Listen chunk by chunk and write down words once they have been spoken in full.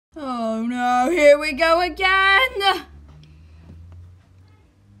Oh, here we go again.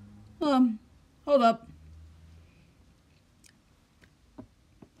 Hold up.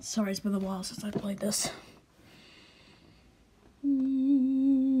 Sorry, it's been a while since I played this.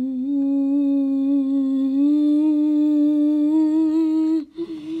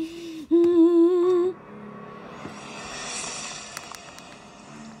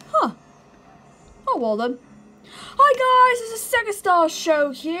 Huh. Oh, well then. Hi guys, this is Sega Star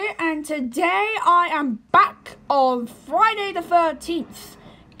Show here, and today I am back on Friday the 13th.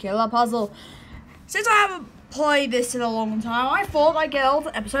 Killer Puzzle. Since I haven't played this in a long time, I thought I'd get on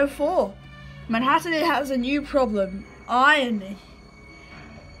to episode 4. Manhattan has a new problem. Irony.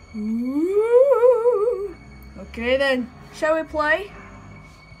 Ooh. Okay then, shall we play?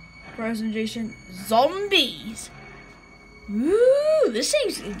 Presentation Zombies. Ooh, this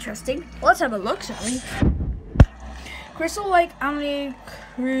seems interesting. Let's have a look, shall we? Crystal Lake Amity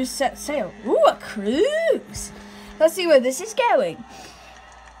Cruise set sail. Ooh, a cruise! Let's see where this is going.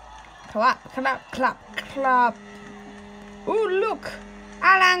 Clap, clap, clap, clap. Ooh, look!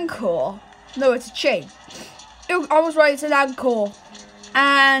 An anchor. No, it's a chain. Ooh, I was right, it's an anchor.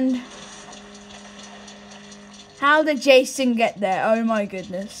 And how did Jason get there? Oh my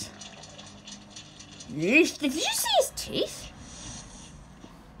goodness. Yeesh, did you see his teeth?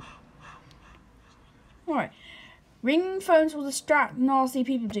 Alright. Ringing phones will distract nasty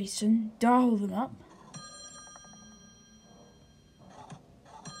people, Jason. Dial them up.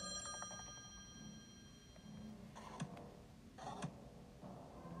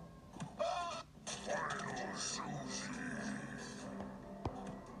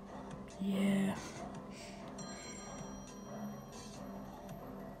 Yeah.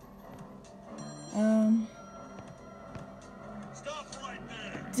 Stop right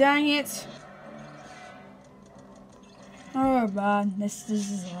there. Dang it. Oh man, this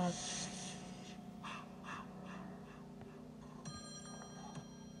is hard.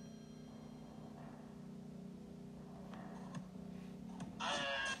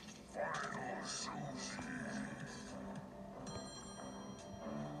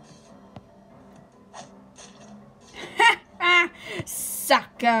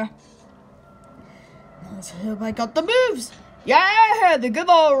 Sucker. Let's hope I got the moves. Yeah, the good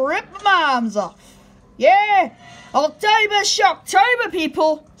old rip my arms off. Yeah, October, Shocktober,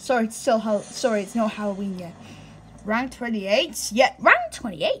 people. Sorry, it's not Halloween yet. Rank 28. Yeah, rank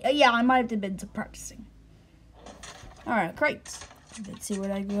 28. Yeah, I might have been to practicing. All right, great. Let's see what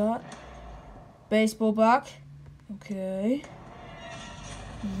I got. Baseball bat. Okay.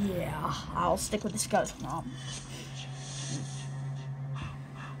 Yeah, I'll stick with the skeleton arm.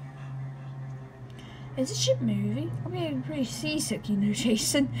 Is this ship moving? I'm getting pretty seasick, you know,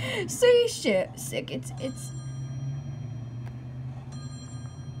 Jason. Sick. It's.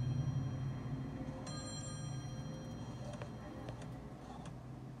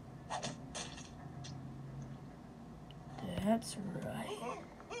 That's right.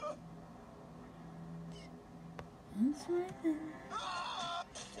 That's right.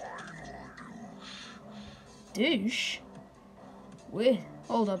 Douche? Wait,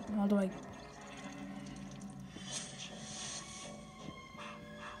 hold up. How do I?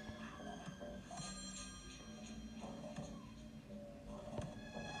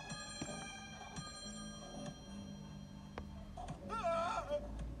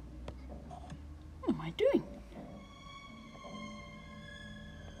 What am I doing?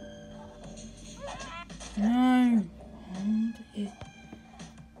 No. Hold it.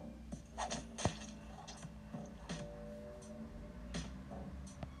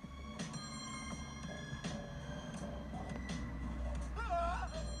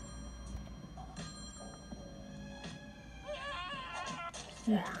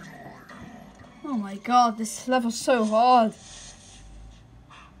 Oh my god, this level's so hard.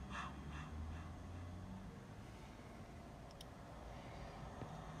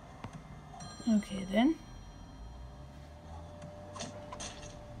 Okay then.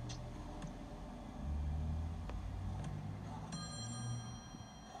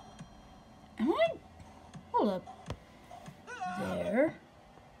 Am I? Hold up. There.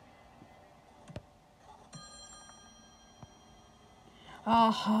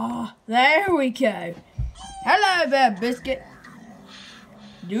 Aha, there we go. Hello there, biscuit.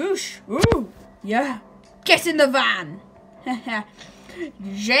 Douche. Ooh, yeah. Get in the van.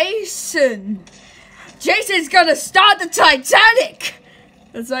 Jason. Jason's gonna start the Titanic.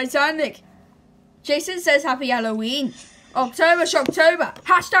 The Titanic. Jason says Happy Halloween. October, Shocktober.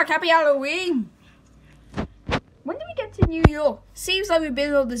 Hashtag Happy Halloween. When do we get to New York? Seems like we've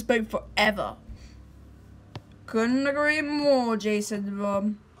been on this boat forever. Couldn't agree more,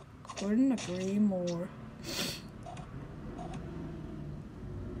 Jason. Couldn't agree more.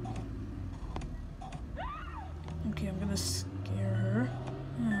 Okay, I'm gonna scare her.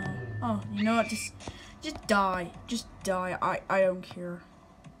 Oh, you know what? Just die. Just die. I don't care.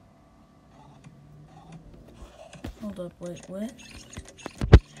 Hold up, wait, what?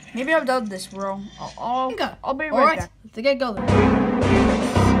 Maybe I've done this wrong. I'll be right back. Let's get going.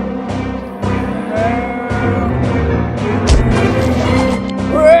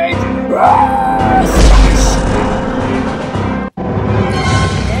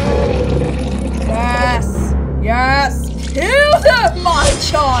 Yes! Kill them, my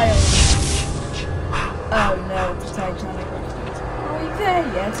child! Oh no, it's Titanic. Are you there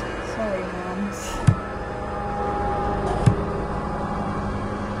yet? Sorry, moms.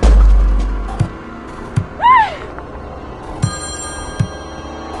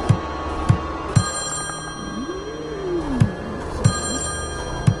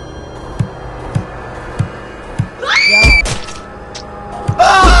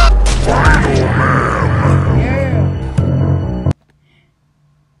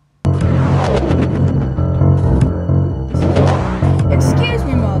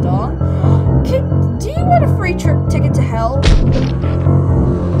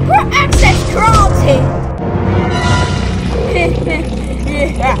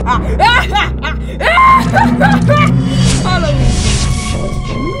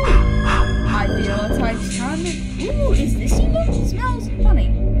 I feel a Titanic. Ooh, is this you? It smells funny.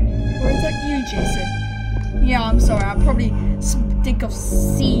 Or is that you, Jason? Yeah, I'm sorry. I probably stink of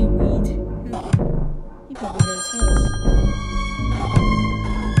seaweed. He probably goes first.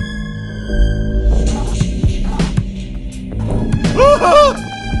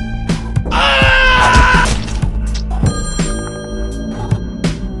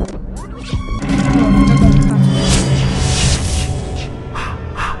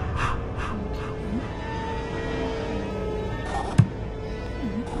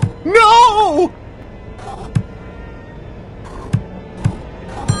 No!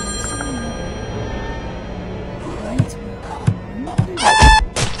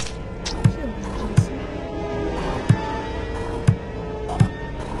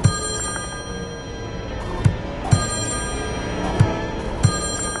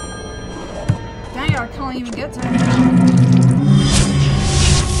 Dang it, I can't even get to him.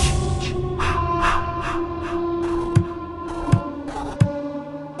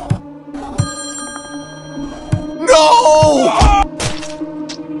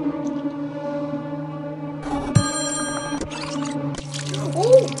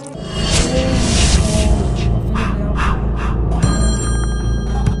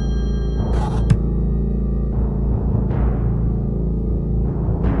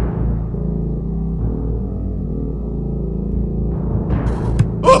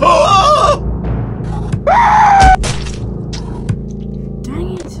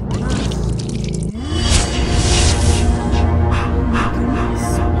 Dang it.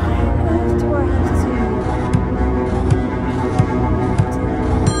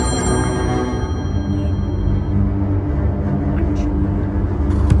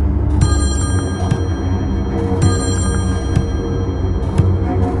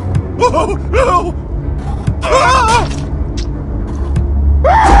 Oh, no! Ah!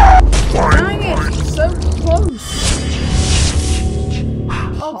 Dang it, so close.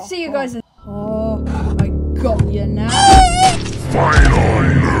 I'll see you guys in. Oh, I got you now.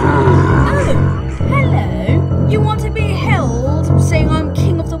 Finally! Oh, hello. You want to be held saying I'm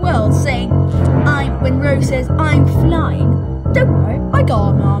king of the world, saying when Rose says I'm flying. Don't worry, I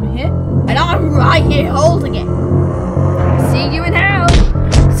got my arm here, and I'm right here holding it. See you in hell.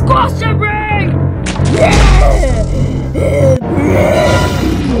 Squash the brain!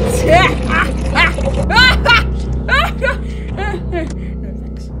 No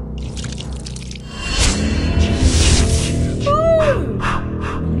thanks. Oh!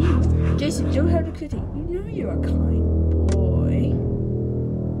 Jason, don't hurt the kitty. You know you're a kind boy.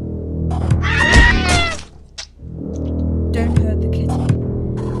 Don't hurt the kitty.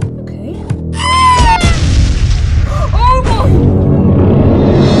 Okay. Oh my!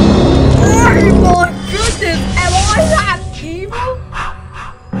 Oh my goodness! Am I that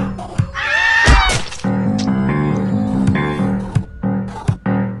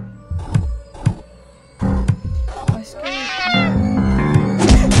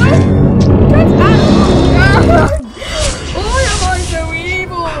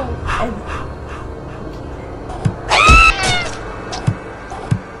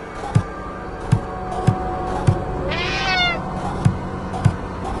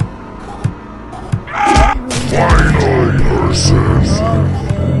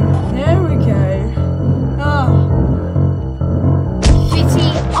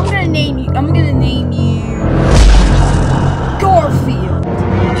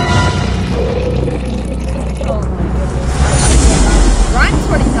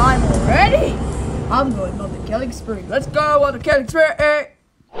I'm going on the killing spree. Let's go on the killing spree. Let's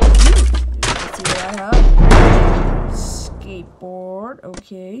see what I have. Skateboard.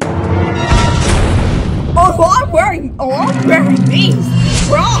 Okay. Oh, I'm wearing these.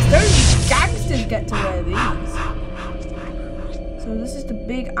 Bros, those gangsters get to wear these. So this is the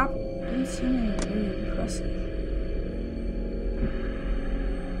big apple. Didn't seem really impressive.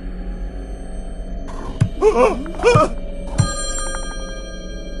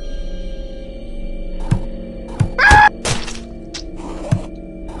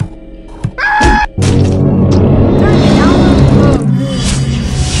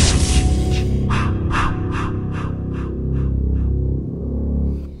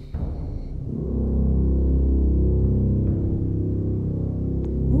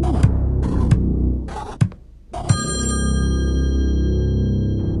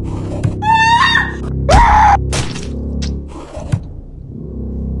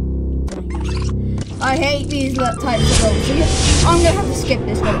 I hate these types of levels. I'm gonna have to skip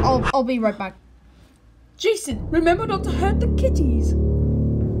this one. I'll be right back. Jason, remember not to hurt the kitties.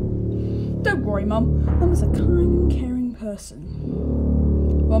 Don't worry, Mum. Mum is a kind and caring person.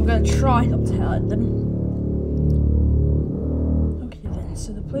 Well, I'm gonna try not to hurt them. Okay then.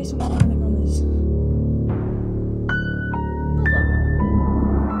 So the place I'm standing on is.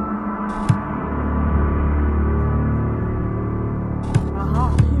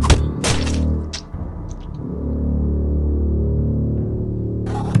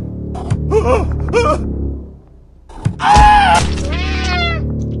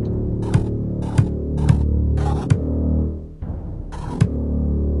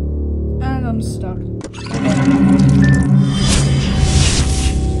 And I'm stuck.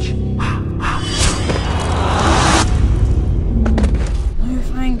 No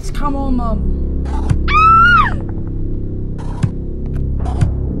thanks, come on, Mum.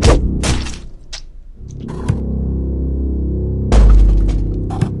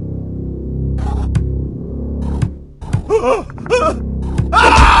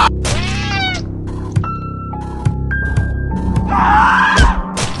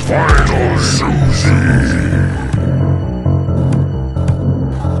 Final Susie!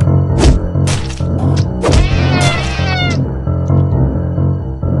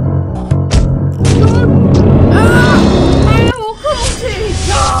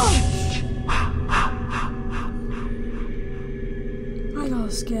 I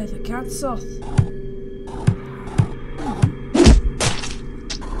gotta scare the cats off.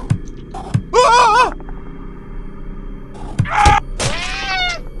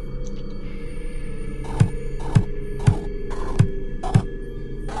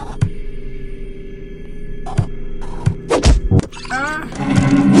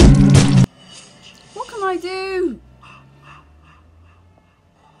 What can I do?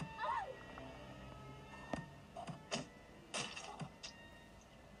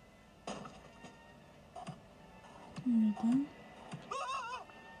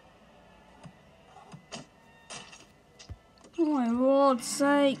 Oh my Lord's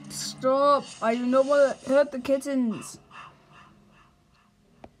sake, stop. I do not want to hurt the kittens.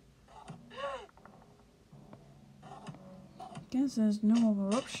 Guess there's no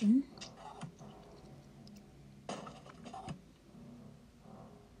other option.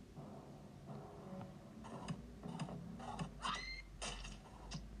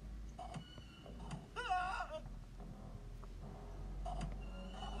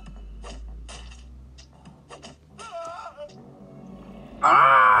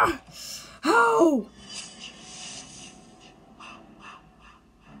 Ah! How?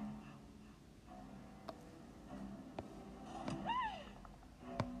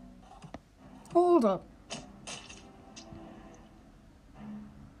 Hold up.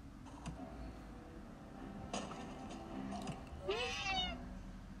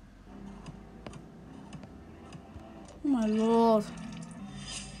 Oh my Lord.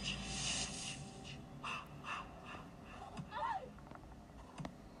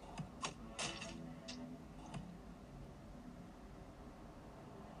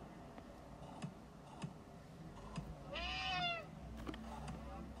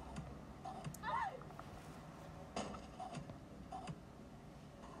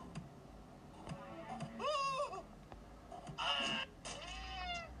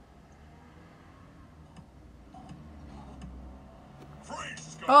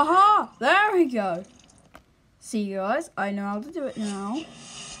 Aha! There we go. See you guys, I know how to do it now.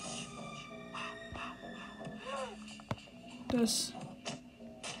 Just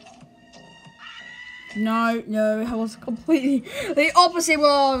no, it was completely the opposite of what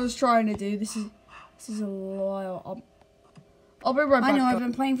I was trying to do. This is a lie. I'll be right back. I know, I've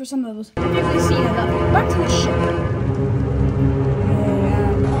been playing for some levels. I've seen it. Back to the ship.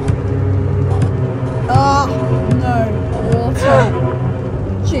 Oh, no. Water.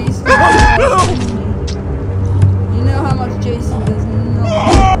 Jason. You know how much Jason does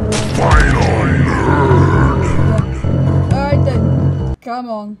not. Final nerd. Alright then. Come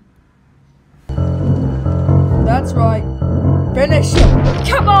on. That's right. Finish him.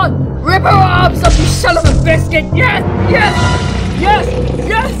 Come on. Rip her arms up, you son of a biscuit. Yes. Yes. Yes.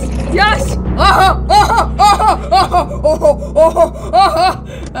 Yes. Yes.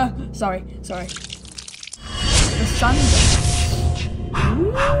 Sorry. The sun.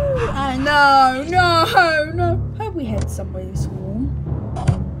 No. Have we had somebody swarm?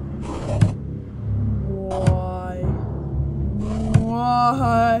 Why?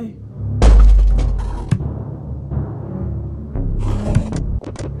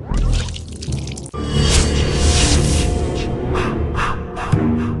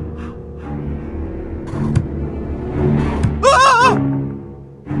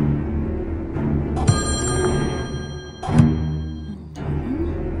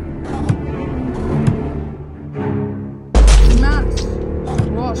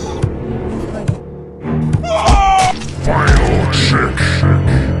 Final six.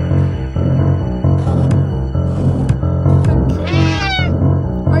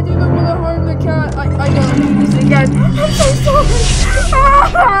 I do not want to harm the cat. I don't do this again. I'm so sorry.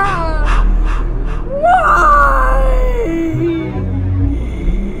 Why?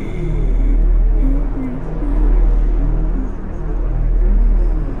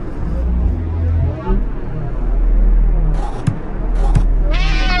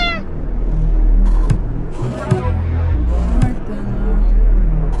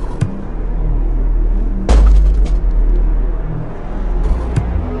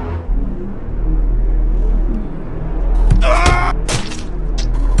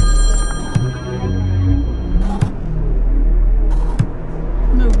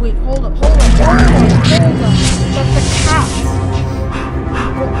 Hold up. But the cat.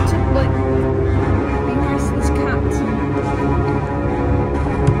 Got to, like, be nice to this cat.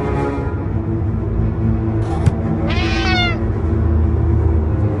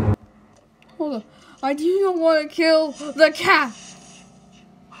 Hold up. I do not want to kill the cat.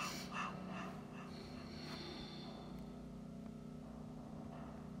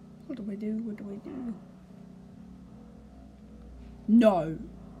 What do I do? No.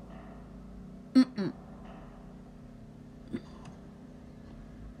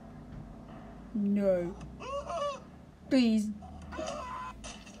 No. Please.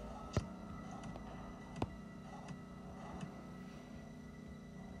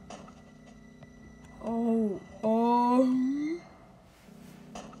 Oh.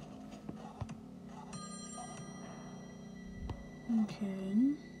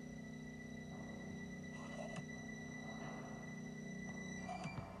 Okay.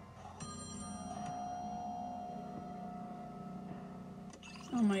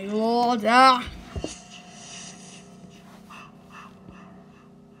 Oh my lord,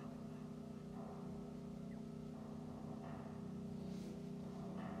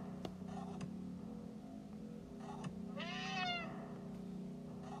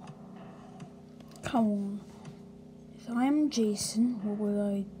 Come on. If I'm Jason, what will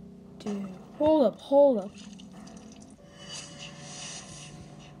I do? Hold up.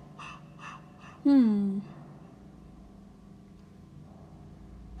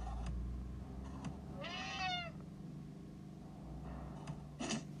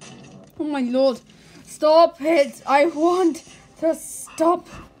 Oh my lord. Stop it. I want to stop.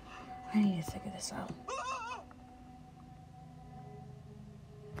 I need to figure this out.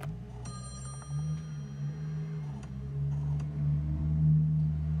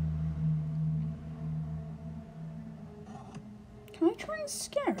 Can I try and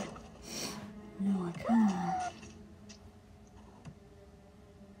scare it? No, I can't.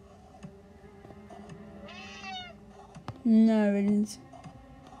 No, it isn't.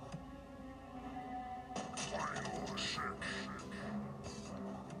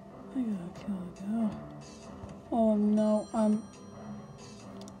 I gotta kill a girl. Oh no,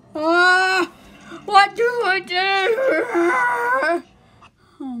 what do I do?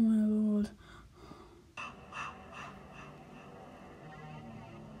 Oh my lord.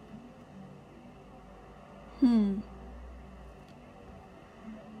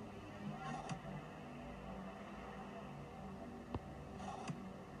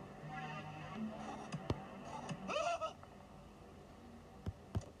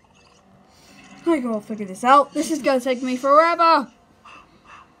 I gotta figure this out. This is gonna take me forever.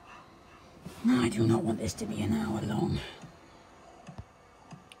 I do not want this to be an hour long.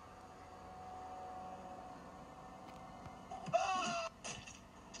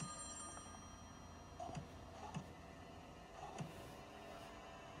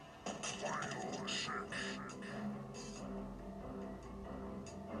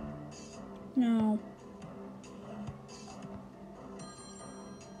 No.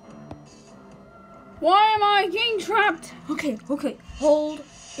 Why am I getting trapped? Okay, okay. Hold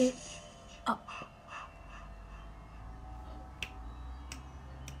it up.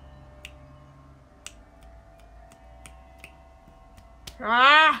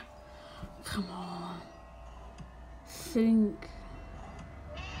 Ah! Come on. Think.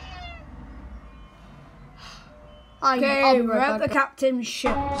 Okay, we're at the captain's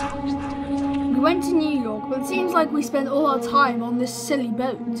ship. We went to New York, but it seems like we spent all our time on this silly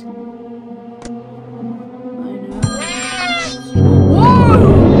boat. I know. Whoa!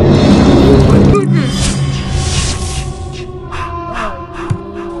 Oh my goodness!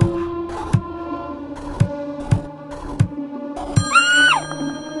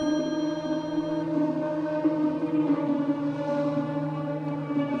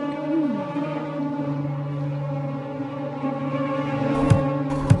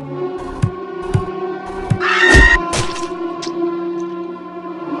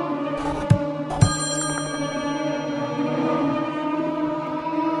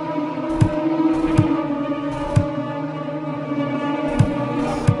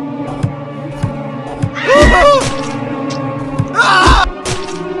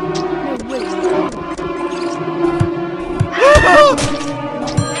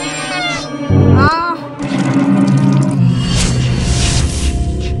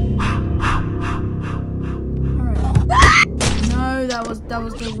 That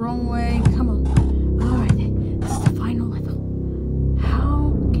was the wrong way. Come on. Alright, this is the final level.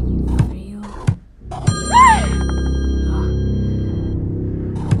 How can you feel?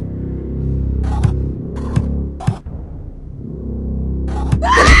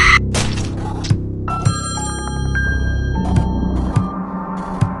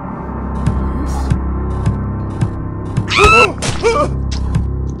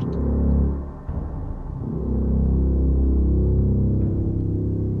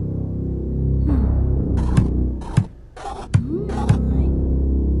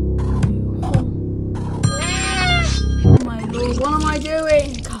 What am I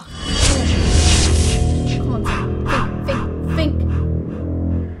doing? God. Come on, think.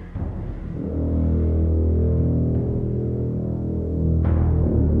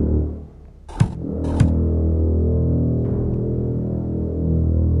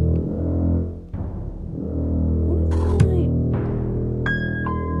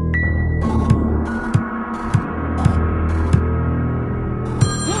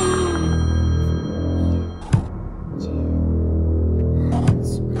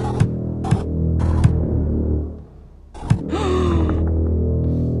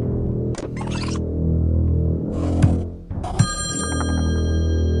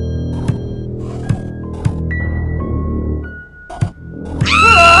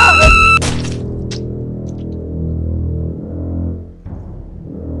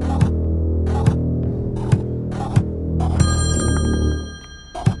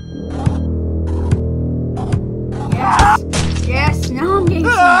 Yes, now I'm getting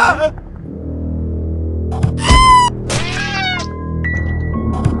started. How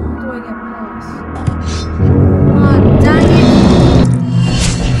do I get past? Ah, dang it!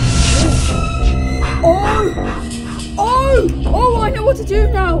 Oh! I know what to do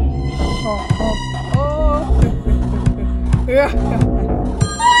now.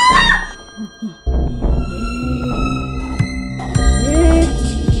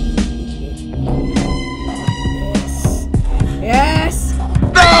 Yes!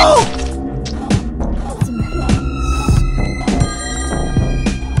 No! What's the matter?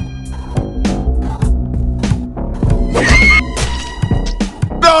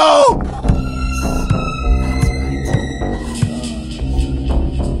 No!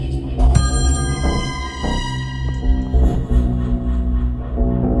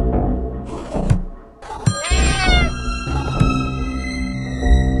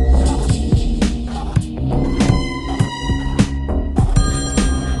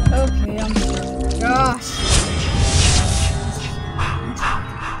 Okay, I'm sorry. Gosh.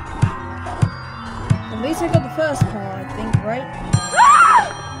 At least I got the first part, I think, right?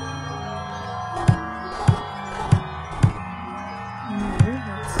 No,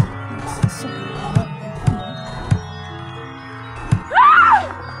 that's the second part, I think.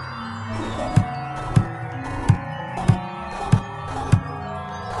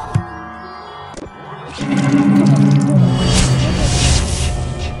 On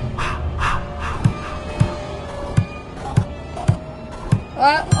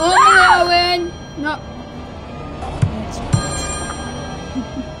the Owen! No. That's right.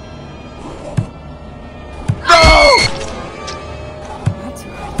 No! That's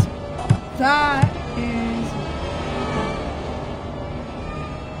right. That is...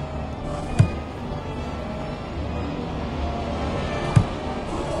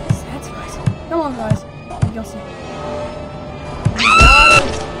 That's right. Come on, guys. We got it.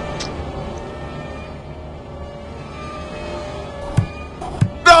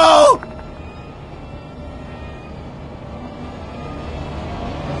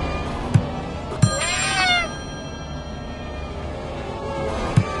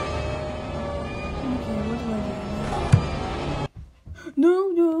 No!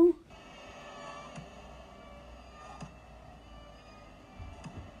 No.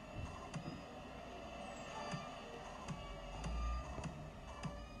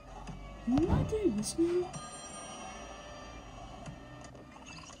 Am I doing this now?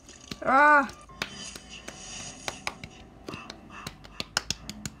 Ah!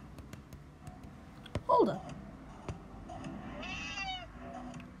 Hold up.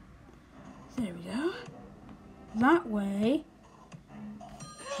 There we go. That way.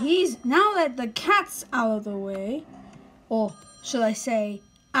 Now that the cat's out of the way, or should I say,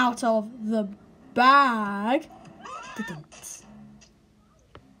 out of the bag.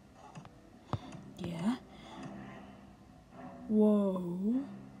 Yeah. Whoa.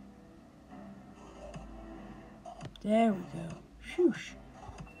 There we go. Shoosh.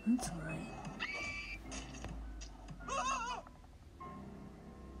 That's right.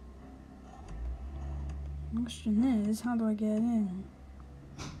 Question is, how do I get in?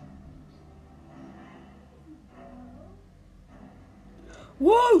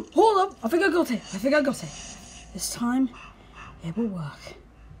 Whoa! Hold up! I think I got it. This time, it will work.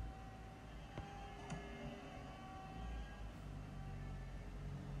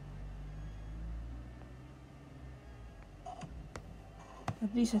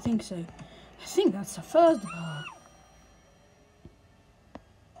 At least I think so. I think that's the first bar.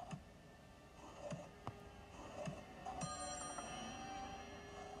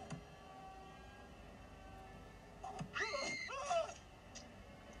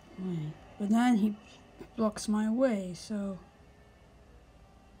 Right. But then he blocks my way, so...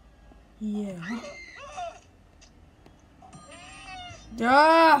 Yeah.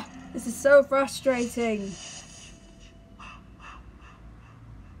 Ah! This is so frustrating.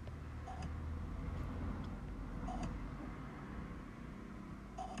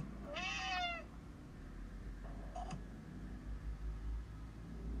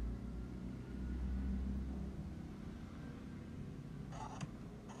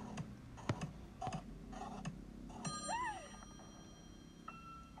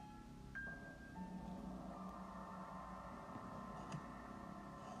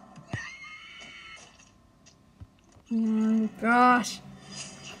 Oh gosh.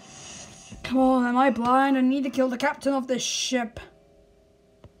 Come on, am I blind? I need to kill the captain of this ship.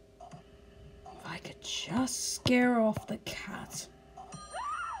 If I could just scare off the cat.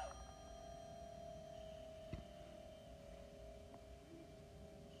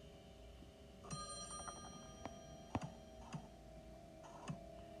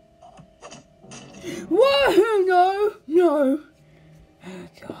 Whoa! No! Oh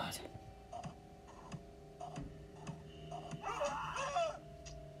god.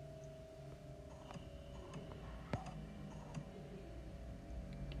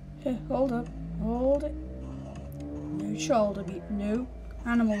 Okay, hold up. Hold it. No child abuse. No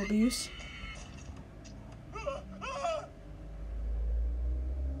animal abuse.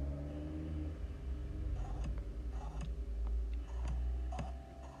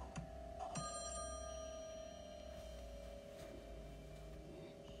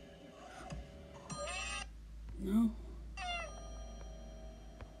 No.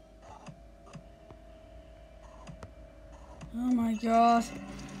 Oh my god.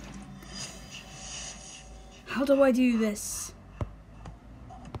 How do I do this?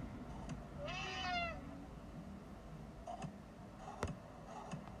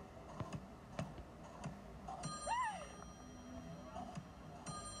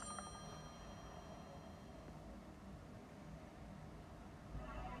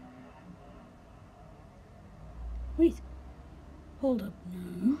 Wait. Hold up.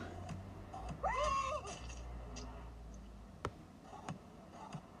 No.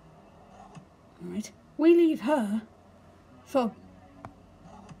 Alright. We leave her for...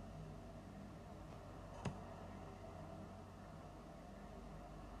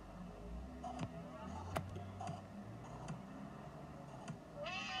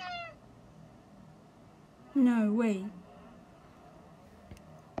 No, wait.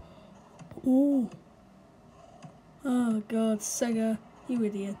 Ooh. Oh god, Sega, you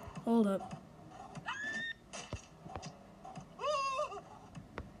idiot. Hold up.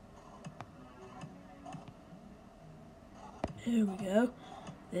 Here we go.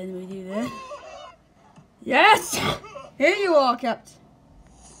 Then we do this. Yes! Here you are, Captain.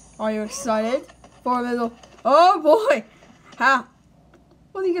 Are you excited for a little... Oh, boy. How?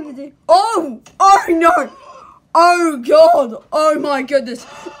 What are you going to do? Oh! Oh, no! Oh, God! Oh, my goodness!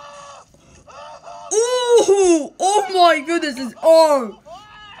 Oh! Oh, my goodness! Oh!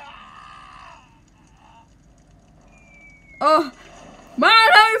 Oh! Man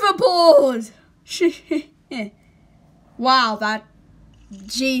overboard! Wow, that...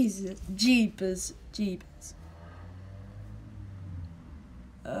 Jesus. Jeepers. Jeepers.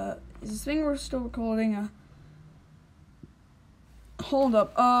 Is this thing we're still recording? Hold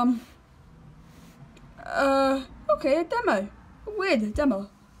up. Okay, a demo. A weird demo.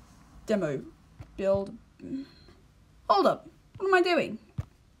 Demo. Build. Hold up. What am I doing?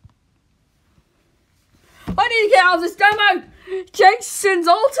 I need to get out of this demo! Jason's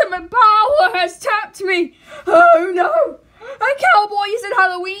ultimate power has tapped me! Oh no! A cowboy isn't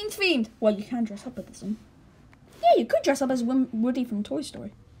Halloween themed! Well, you can dress up as this one. Yeah, you could dress up as Woody from Toy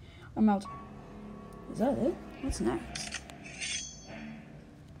Story. I'm out. Is that it? What's next?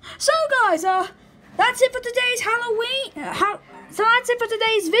 So guys, that's it for today's Halloween. So that's it for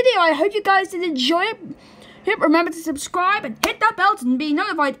today's video. I hope you guys did enjoy it. Remember to subscribe and hit that bell to be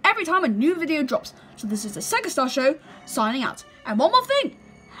notified every time a new video drops. So this is the Sega Star Show signing out. And one more thing,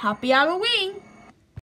 happy Halloween!